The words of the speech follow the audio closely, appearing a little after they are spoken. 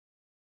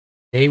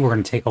Today we're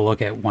going to take a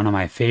look at one of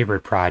my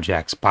favorite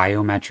projects,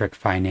 Biometric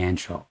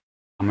Financial.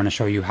 I'm going to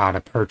show you how to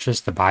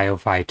purchase the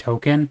Biofi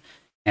token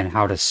and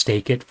how to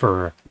stake it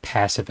for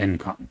passive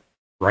income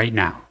right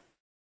now.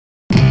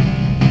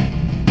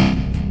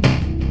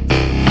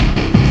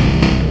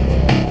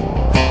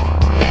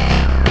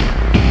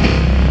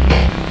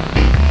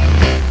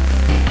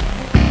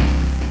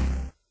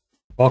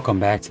 Welcome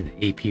back to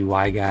the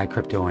APY Guy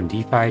Crypto and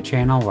DeFi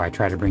channel, where I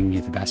try to bring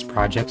you the best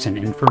projects and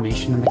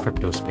information in the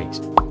crypto space.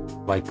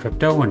 Like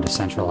crypto and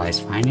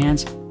decentralized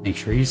finance, make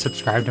sure you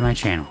subscribe to my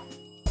channel.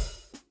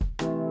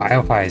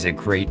 Biofi is a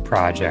great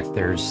project.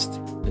 There's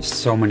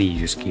so many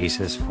use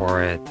cases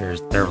for it.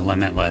 They're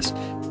limitless.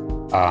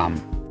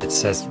 It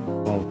says,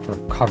 for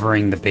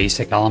covering the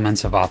basic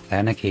elements of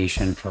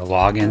authentication for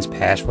logins,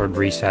 password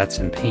resets,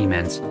 and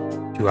payments,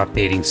 to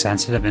updating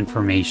sensitive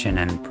information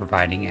and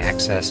providing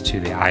access to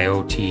the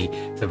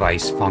IoT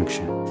device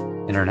function,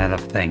 Internet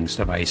of Things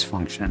device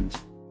functions.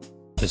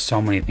 Just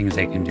so many things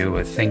they can do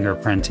with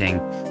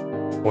fingerprinting,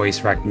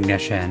 voice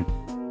recognition.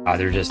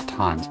 There's just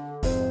tons.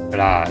 But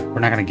we're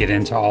not going to get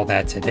into all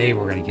that today.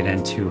 We're going to get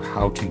into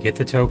how to get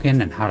the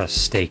token and how to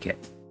stake it.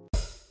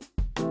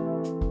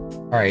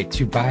 All right,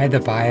 to buy the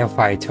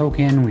Biofi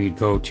token, we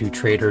go to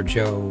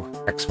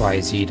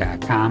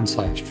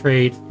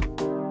traderjoexyz.com/trade.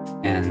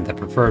 And the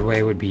preferred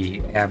way would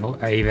be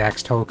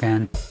AVAX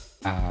token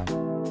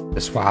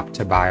to swap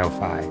to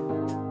Biofi.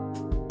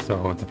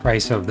 So the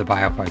price of the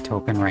Biofi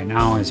token right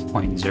now is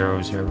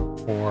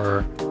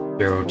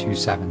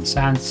 0.004027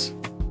 cents.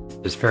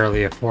 It's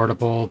fairly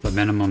affordable. The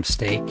minimum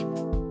stake is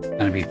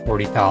going to be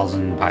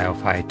 40,000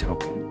 Biofi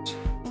tokens.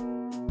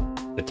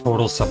 The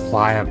total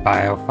supply of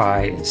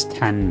Biofi is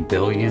 10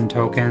 billion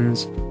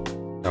tokens.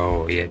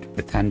 So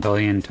with 10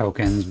 billion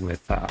tokens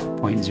with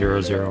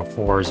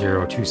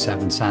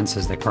 0.004027 cents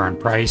is the current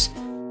price,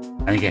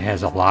 I think it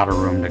has a lot of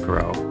room to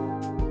grow.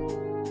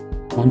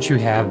 Once you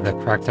have the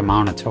correct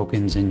amount of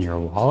tokens in your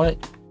wallet,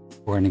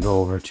 we're going to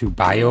go over to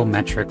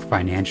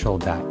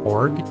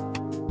biometricfinancial.org.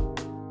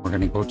 We're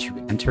going to go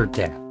to Enter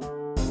DApp.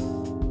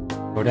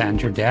 Go to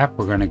Enter DApp,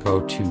 we're going to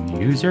go to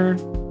User,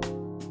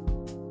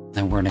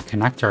 and we're going to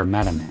connect our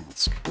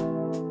MetaMask.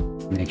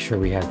 Make sure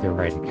we have the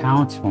right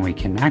account. When we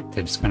connect,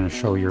 it's going to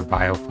show your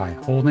Biofi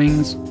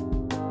holdings.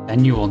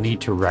 Then you will need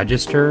to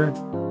register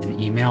an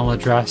email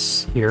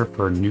address here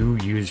for new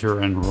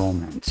user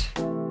enrollment.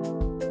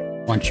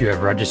 Once you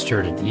have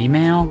registered an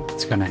email,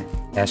 it's going to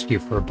ask you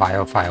for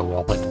Biofi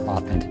wallet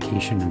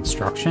authentication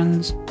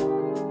instructions.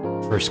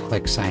 First,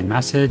 click Sign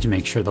Message.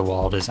 Make sure the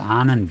wallet is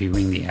on and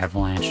viewing the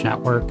Avalanche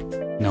network.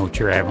 Note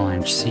your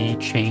Avalanche C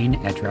chain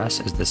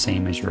address is the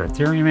same as your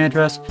Ethereum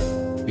address.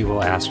 We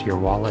will ask your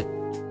wallet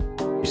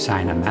to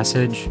sign a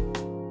message.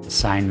 The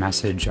signed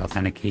message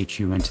authenticates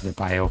you into the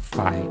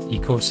Biofi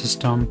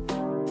ecosystem.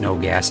 No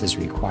gas is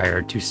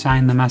required to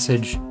sign the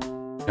message.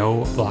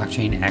 No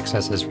blockchain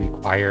access is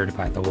required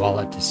by the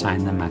wallet to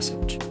sign the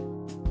message.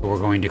 So we're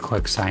going to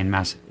click Sign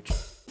Message.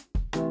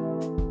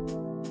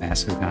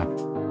 Mask is going to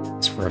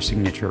ask for a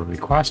signature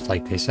request.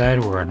 Like they said,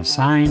 we're going to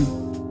sign.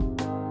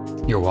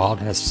 Your wallet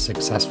has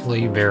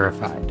successfully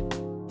verified.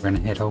 We're going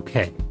to hit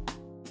OK.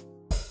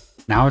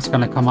 Now it's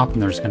going to come up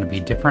and there's going to be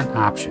different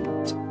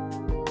options.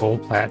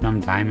 Gold,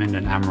 platinum, diamond,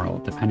 and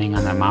emerald, depending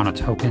on the amount of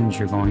tokens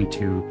you're going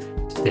to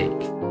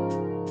stake.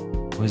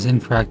 It was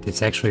incorrect.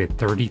 It's actually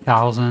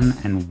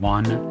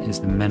 30,001 is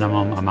the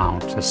minimum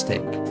amount to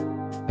stake.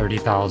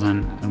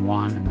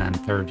 30,001 and then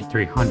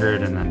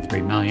 3,300 and then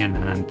 3 million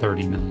and then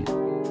 30 million.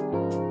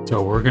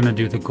 So we're going to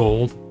do the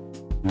gold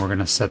and we're going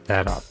to set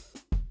that up.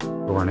 So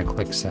we're going to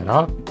click Set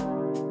Up.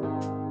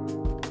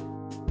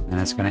 And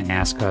it's going to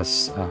ask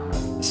us,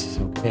 this is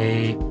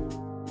okay,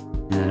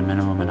 and then a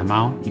minimum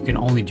amount. You can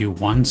only do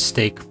one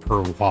stake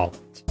per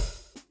wallet.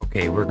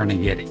 Okay, we're going to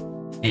get an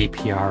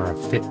APR of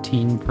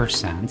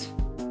 15%.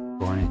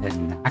 We're going to hit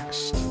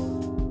Next.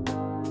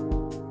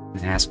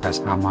 And ask us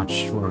how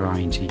much we're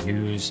going to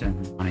use, and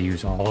we want to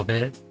use all of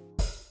it.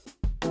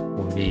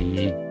 Will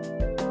be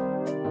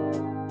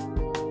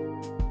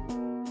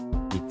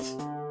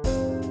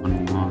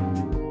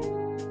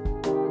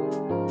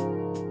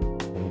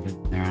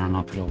 811. I don't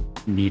know if it'll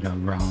need a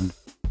round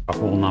a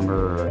whole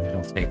number or if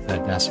it'll take the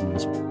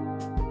decimals.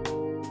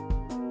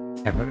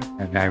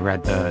 Have I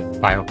read the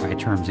Biofi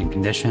terms and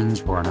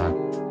conditions? We're going to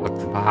click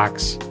the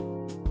box.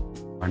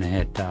 We're going to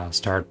hit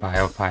Start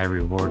Biofi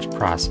Rewards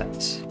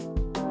Process.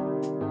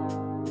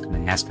 It's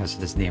going to ask us,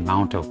 is the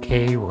amount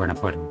okay? We're going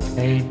to put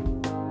okay.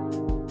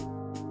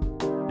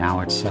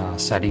 Now it's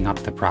setting up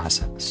the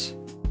process.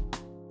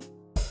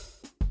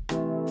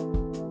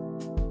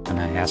 I'm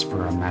going to ask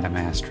for a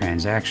MetaMask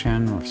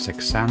transaction of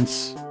 6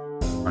 cents.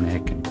 We're going to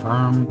hit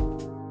Confirm.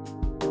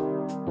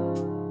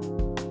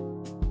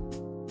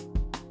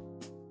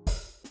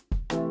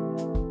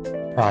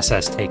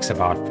 Process takes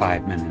about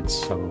 5 minutes,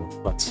 so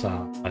let's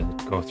let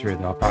it go through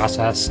the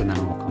process and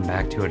then we'll come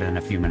back to it in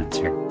a few minutes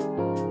here.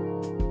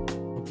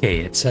 Okay,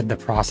 it said the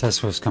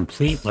process was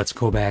complete. Let's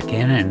go back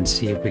in and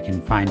see if we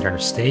can find our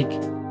stake.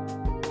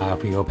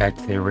 If we go back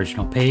to the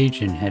original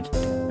page and hit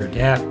your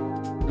DApp,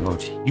 we go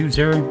to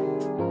User,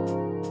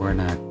 We're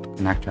gonna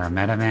connect our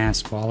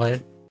MetaMask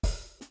wallet.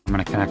 I'm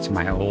gonna connect to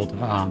my old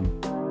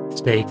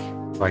stake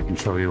so I can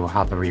show you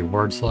how the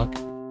rewards look.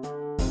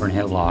 We're gonna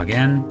hit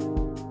login,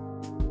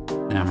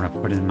 and I'm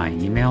gonna put in my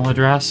email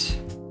address.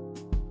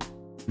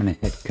 I'm gonna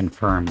hit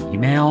confirm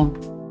email.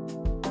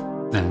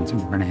 Then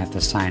we're gonna have to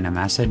sign a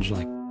message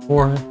like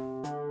before.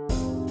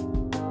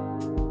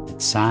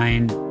 Hit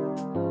sign.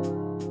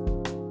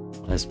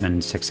 It has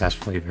been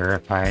successfully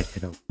verified.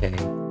 Hit OK.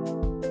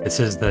 This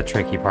is the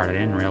tricky part. I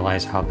didn't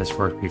realize how this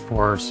worked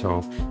before,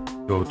 so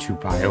go to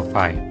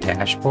Biofi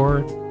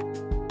dashboard,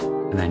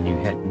 and then you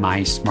hit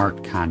My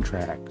Smart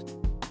Contracts.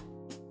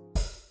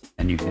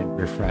 Then you hit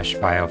Refresh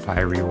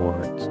Biofi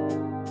Rewards.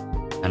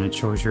 And it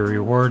shows your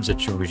rewards.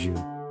 It shows you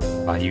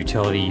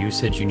utility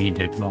usage. You need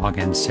to log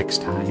in 6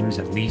 times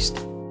at least.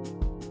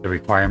 The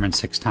requirement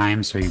 6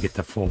 times, so you get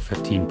the full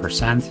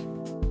 15%.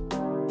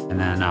 And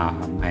then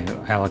my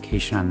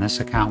allocation on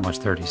this account was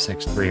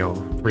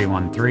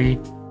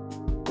 36,313,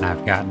 and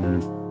I've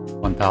gotten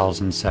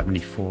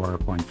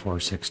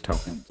 1,074.46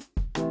 tokens.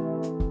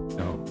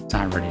 So it's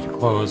not ready to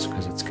close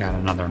because it's got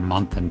another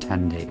month and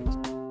 10 days.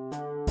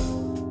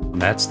 And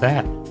that's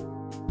that.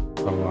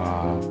 So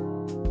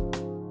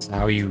that's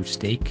how you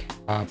stake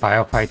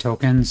Biofi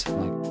tokens.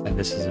 Like I said,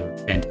 this is a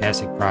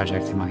fantastic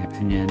project in my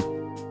opinion.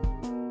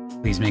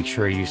 Please make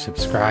sure you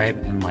subscribe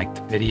and like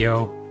the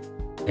video.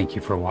 Thank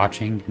you for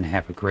watching and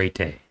have a great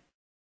day.